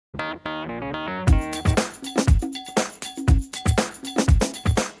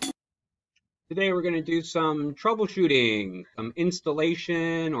Today we're going to do some troubleshooting, some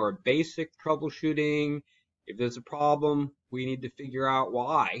installation or basic troubleshooting. If there's a problem, we need to figure out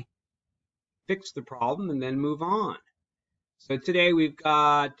why, fix the problem, and then move on. So today we've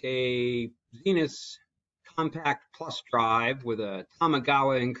got a Zenus Compact Plus drive with a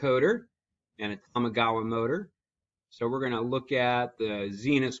Tamagawa encoder and a Tamagawa motor. So we're going to look at the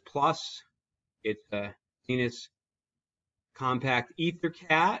Zenus Plus. It's a Zenus Compact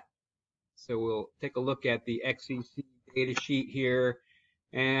EtherCAT. So we'll take a look at the XEC data sheet here.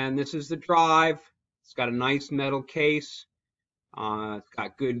 And this is the drive. It's got a nice metal case. It's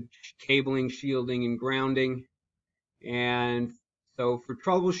got good cabling, shielding, and grounding. And so for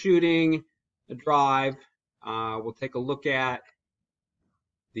troubleshooting the drive, we'll take a look at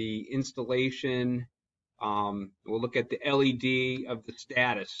the installation. We'll look at the LED of the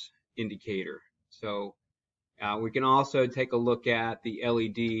status indicator. So we can also take a look at the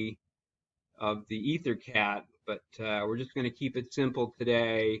LED of the EtherCAT, but we're just going to keep it simple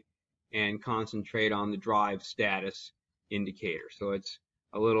today and concentrate on the drive status indicator. So it's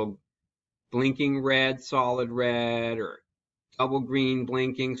a little blinking red, solid red, or double green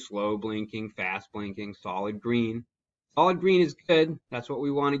blinking, slow blinking, fast blinking, solid green. Solid green is good. That's what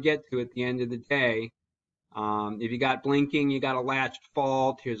we want to get to at the end of the day. If you got blinking, you got a latched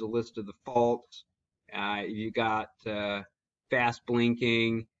fault. Here's a list of the faults. If you got fast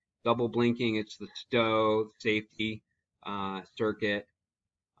blinking, double blinking, it's the stow safety circuit.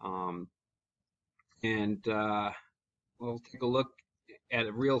 We'll take a look at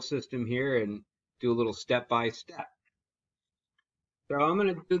a real system here and do a little step-by-step. So I'm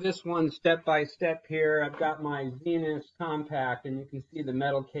going to do this one step-by-step here. I've got my Zenus Compact, and you can see the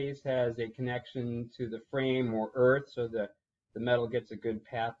metal case has a connection to the frame or earth, so the metal gets a good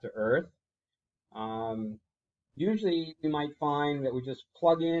path to earth. Usually you might find that we just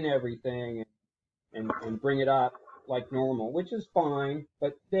plug in everything and bring it up like normal, which is fine,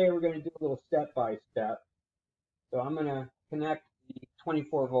 but today we're going to do a little step-by-step. So I'm going to connect the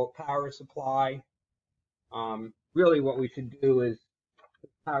 24-volt power supply. Really what we should do is the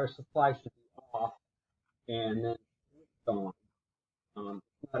power supply should be off and then it's on.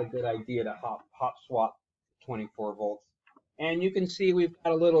 It's not a good idea to hot swap 24 volts. And you can see we've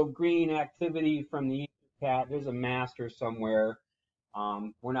got a little green activity from the EtherCAT. There's a master somewhere.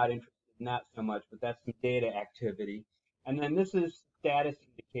 We're not interested in that so much, but that's some data activity. And then this is status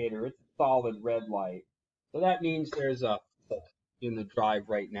indicator. It's a solid red light. So that means there's a fault in the drive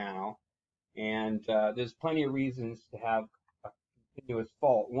right now. And there's plenty of reasons to have a continuous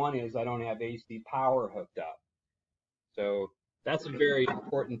fault. One is I don't have AC power hooked up. So that's a very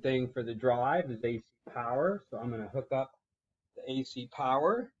important thing for the drive is AC power. So I'm going to hook up the AC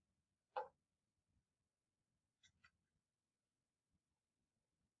power.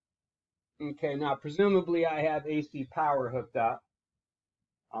 Okay, now presumably I have AC power hooked up.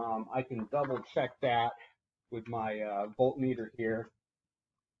 I can double check that with my voltmeter here.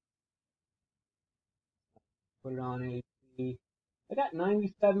 Put it on AC. I got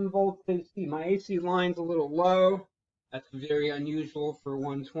 97 volts AC. My AC line's a little low. That's very unusual for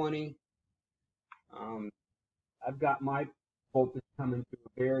 120. I've got my voltage coming through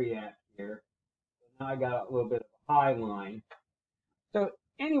a variac here. So now I got a little bit of a high line. So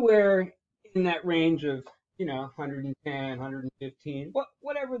anywhere in that range of, 110, 115,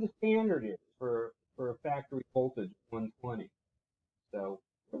 whatever the standard is for a factory voltage 120. So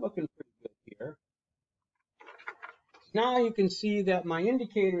we're looking pretty good here. Now you can see that my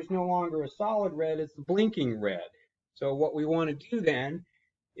indicator is no longer a solid red, it's a blinking red. So what we want to do then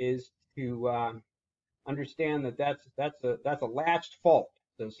is to understand that that's a latched fault.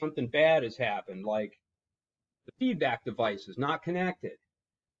 So something bad has happened, like the feedback device is not connected.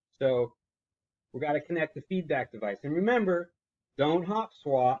 So we've got to connect the feedback device. And remember, don't hot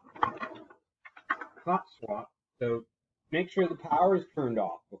swap. So make sure the power is turned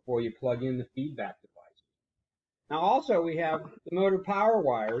off before you plug in the feedback device. Now also we have the motor power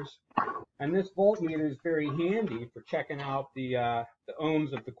wires, and this voltmeter is very handy for checking out the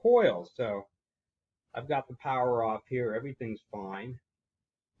ohms of the coils. So I've got the power off here, everything's fine.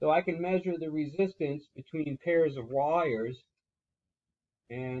 So I can measure the resistance between pairs of wires,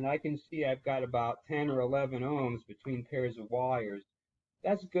 and I can see I've got about 10 or 11 ohms between pairs of wires.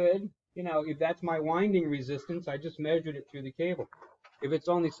 That's good. If that's my winding resistance, I just measured it through the cable. If it's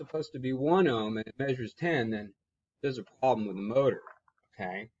only supposed to be 1 ohm and it measures 10, then there's a problem with the motor,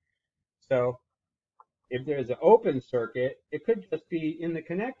 okay? So if there's an open circuit, it could just be in the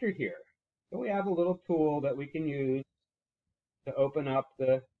connector here. So we have a little tool that we can use to open up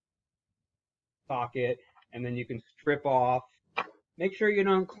the socket, and then you can strip off make sure you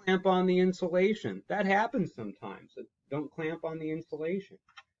don't clamp on the insulation. That happens sometimes. Don't clamp on the insulation.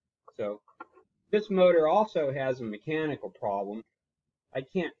 So this motor also has a mechanical problem. I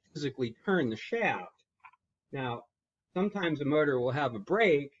can't physically turn the shaft. Now, sometimes a motor will have a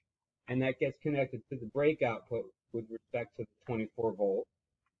brake, and that gets connected to the brake output with respect to the 24 volt.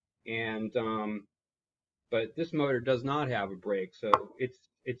 And but this motor does not have a brake, so it's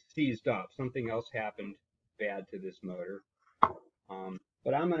seized up. Something else happened bad to this motor.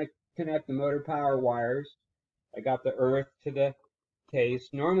 But I'm going to connect the motor power wires. I got the earth to the case.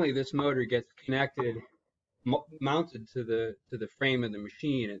 Normally this motor gets connected, mounted to the frame of the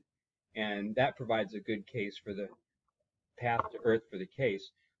machine, and that provides a good case for the path to earth for the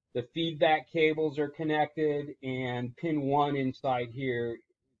case. The feedback cables are connected, and pin 1 inside here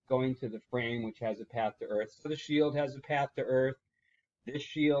going to the frame, which has a path to earth. So the shield has a path to earth. This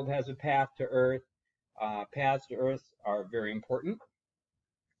shield has a path to earth. Paths to earth are very important.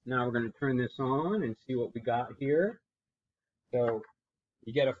 Now we're going to turn this on and see what we got here. So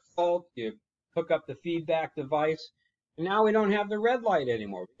you get a fault, you hook up the feedback device, and now we don't have the red light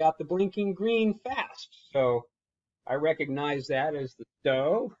anymore. We got the blinking green fast. So I recognize that as the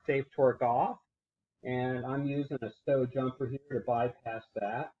stow, safe torque off, and I'm using a stow jumper here to bypass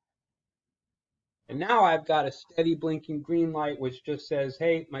that. And now I've got a steady blinking green light which just says,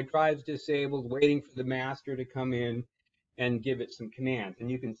 hey, my drive's disabled, waiting for the master to come in and give it some commands. And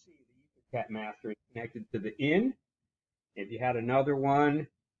you can see the EtherCAT master is connected to the in. If you had another one,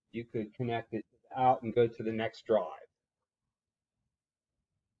 you could connect it to the out and go to the next drive.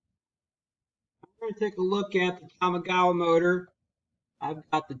 I'm going to take a look at the Tamagawa motor. I've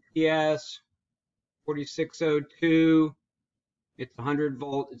got the TS4602. It's 100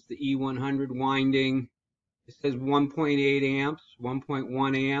 volt. It's the E100 winding. It says 1.8 amps,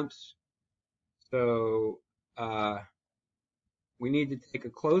 1.1 amps. So we need to take a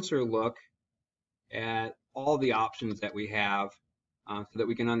closer look at all the options that we have so that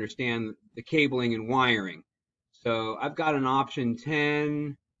we can understand the cabling and wiring. So I've got an option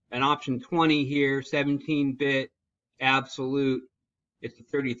 10, an option 20 here, 17-bit, absolute. It's a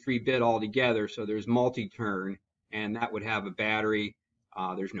 33-bit altogether, so there's multi-turn, and that would have a battery.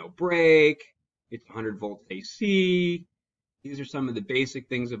 There's no brake. It's 100 volts AC. These are some of the basic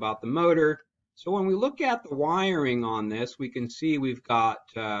things about the motor. So when we look at the wiring on this, we can see we've got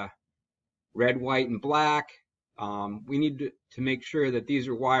red, white, and black. We need to make sure that these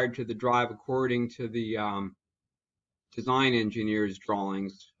are wired to the drive according to the design engineer's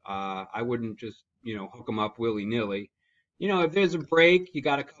drawings. I wouldn't just, hook them up willy-nilly. If there's a brake, you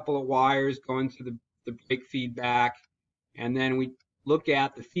got a couple of wires going to the brake feedback. And then we look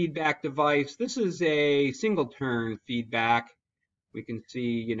at the feedback device. This is a single turn feedback. We can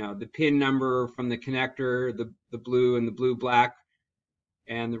see, the pin number from the connector, the blue and the blue-black,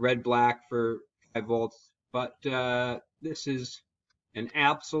 and the red-black for 5 volts. But this is an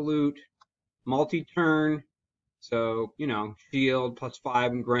absolute multi-turn. So, shield plus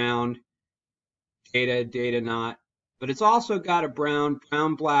 5 and ground, data not. But it's also got a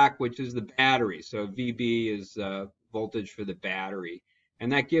brown-black, which is the battery. So VB is voltage for the battery.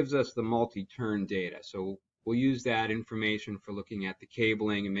 And that gives us the multi-turn data. So we'll use that information for looking at the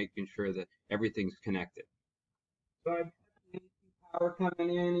cabling and making sure that everything's connected. So I've checked the AC power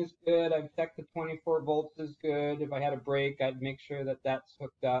coming in is good. I've checked the 24 volts is good. If I had a brake, I'd make sure that that's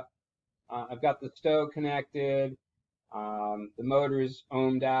hooked up. I've got the stow connected. The motor's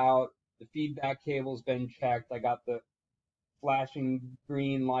ohmed out. The feedback cable's been checked. I got the flashing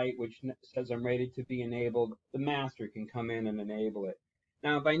green light, which says I'm ready to be enabled. The master can come in and enable it.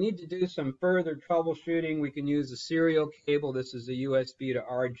 Now, if I need to do some further troubleshooting, we can use a serial cable. This is a USB to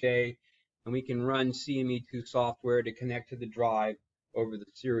RJ, and we can run CME2 software to connect to the drive over the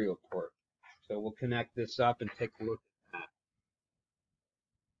serial port. So we'll connect this up and take a look at that.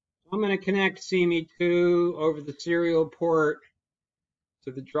 I'm going to connect CME2 over the serial port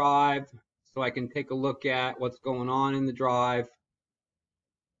to the drive so I can take a look at what's going on in the drive.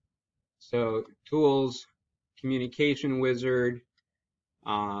 So tools, communication wizard.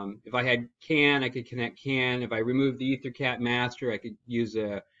 If I had CAN, I could connect CAN. If I remove the EtherCAT master, I could use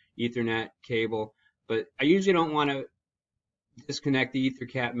a Ethernet cable. But I usually don't want to disconnect the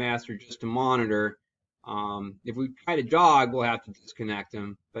EtherCAT master just to monitor. If we try to jog, we'll have to disconnect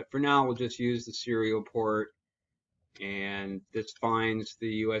them. But for now, we'll just use the serial port. And this finds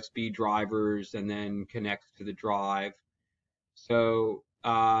the USB drivers and then connects to the drive. So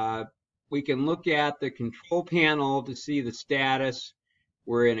we can look at the control panel to see the status.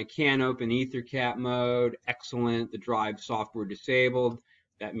 We're in a CAN open EtherCAT mode. Excellent. The drive software disabled.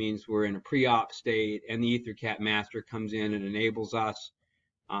 that means we're in a pre-op state, and the EtherCAT master comes in and enables us.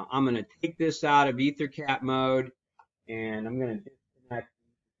 I'm going to take this out of EtherCAT mode, and I'm going to disconnect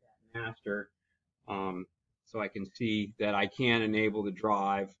the EtherCAT master so I can see that I can enable the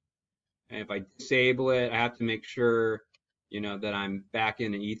drive. And if I disable it, I have to make sure, that I'm back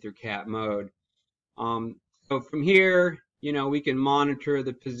in an EtherCAT mode. So from here, we can monitor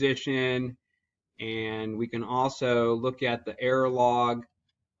the position, and we can also look at the error log.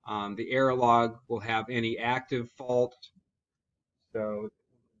 The error log will have any active faults. So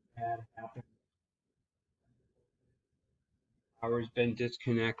that happens. Power's been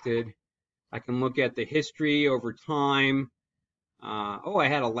disconnected. I can look at the history over time. Oh, I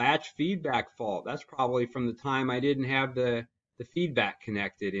had a latch feedback fault. That's probably from the time I didn't have the feedback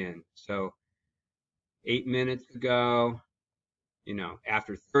connected in. So 8 minutes ago,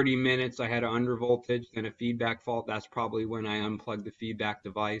 after 30 minutes, I had an undervoltage, then a feedback fault. That's probably when I unplugged the feedback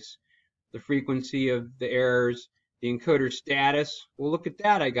device. The frequency of the errors, the encoder status. Well, look at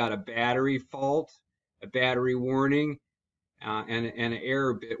that. I got a battery fault, a battery warning, and an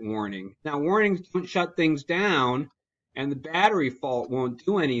error bit warning. Now, warnings don't shut things down, and the battery fault won't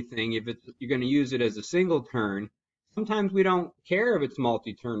do anything if you're going to use it as a single turn. Sometimes we don't care if it's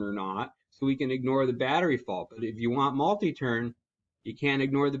multi-turn or not, so we can ignore the battery fault. But if you want multi-turn, you can't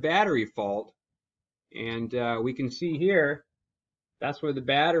ignore the battery fault. And we can see here, that's where the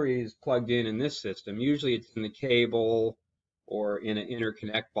battery is plugged in this system. Usually it's in the cable or in an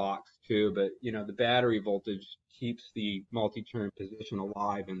interconnect box too, but the battery voltage keeps the multi-turn position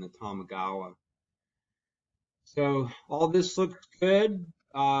alive in the Tamagawa. So all this looks good.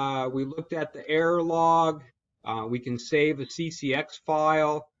 We looked at the error log. We can save a CCX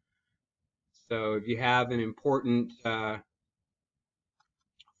file. So if you have an important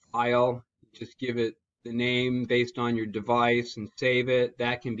file, just give it the name based on your device and save it.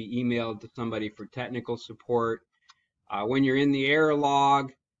 That can be emailed to somebody for technical support. When you're in the error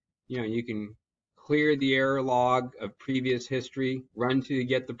log, you can clear the error log of previous history, run to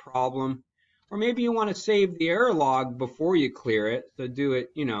get the problem. Or maybe you want to save the error log before you clear it. So do it,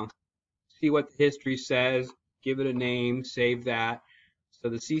 see what the history says, give it a name, save that. So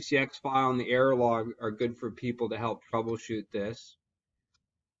the CCX file and the error log are good for people to help troubleshoot this.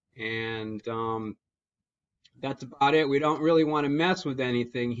 And that's about it. We don't really want to mess with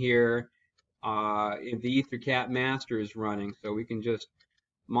anything here if the EtherCAT master is running. So we can just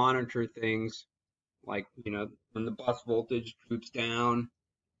monitor things like, when the bus voltage droops down,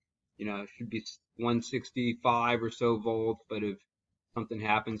 it should be 165 or so volts, but if something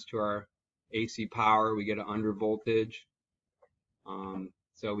happens to our AC power, we get an under voltage.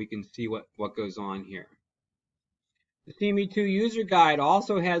 So we can see what goes on here. The CME2 user guide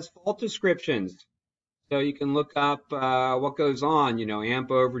also has fault descriptions. So you can look up what goes on,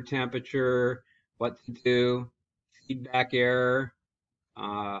 amp over temperature, what to do, feedback error,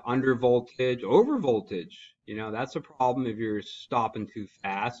 under voltage, over voltage. That's a problem if you're stopping too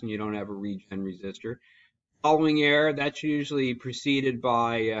fast and you don't have a regen resistor. Following error, that's usually preceded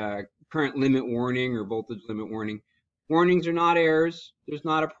by current limit warning or voltage limit warning. Warnings are not errors. There's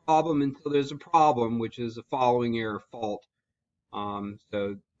not a problem until there's a problem, which is a following error fault.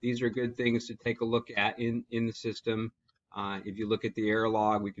 So these are good things to take a look at in the system. If you look at the error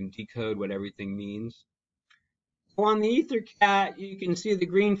log, we can decode what everything means. So on the EtherCAT, you can see the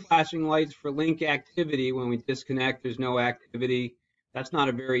green flashing lights for link activity. When we disconnect, there's no activity. That's not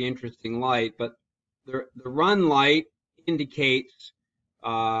a very interesting light, but the run light indicates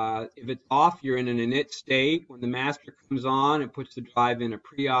if it's off, you're in an init state. When the master comes on, it puts the drive in a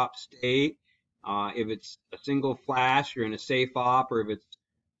pre-op state. If it's a single flash, you're in a safe op, or if it's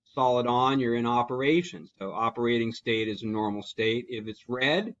solid on, you're in operation. So operating state is a normal state. If it's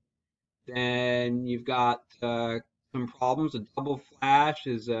red, then you've got some problems. A double flash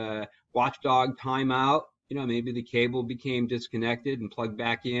is a watchdog timeout. Maybe the cable became disconnected and plugged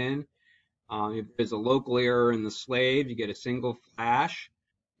back in. If there's a local error in the slave, you get a single flash.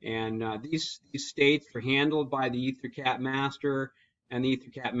 And these states are handled by the EtherCAT master, and the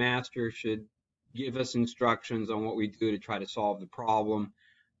EtherCAT master should give us instructions on what we do to try to solve the problem.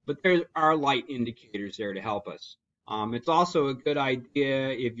 But there are light indicators there to help us. It's also a good idea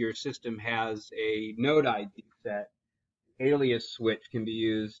if your system has a node ID set. Alias switch can be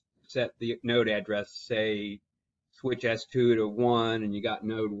used to set the node address, say switch S2 to 1, and you got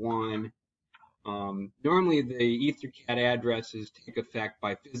node 1. Normally the EtherCAT addresses take effect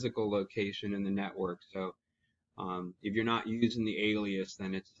by physical location in the network. So if you're not using the alias,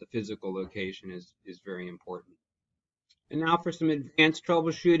 then it's the physical location is very important. And now for some advanced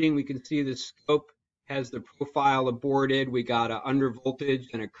troubleshooting, we can see the scope has the profile aborted. We got a under voltage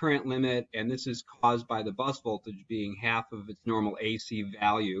and a current limit, and this is caused by the bus voltage being half of its normal AC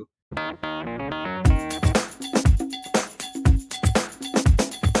value.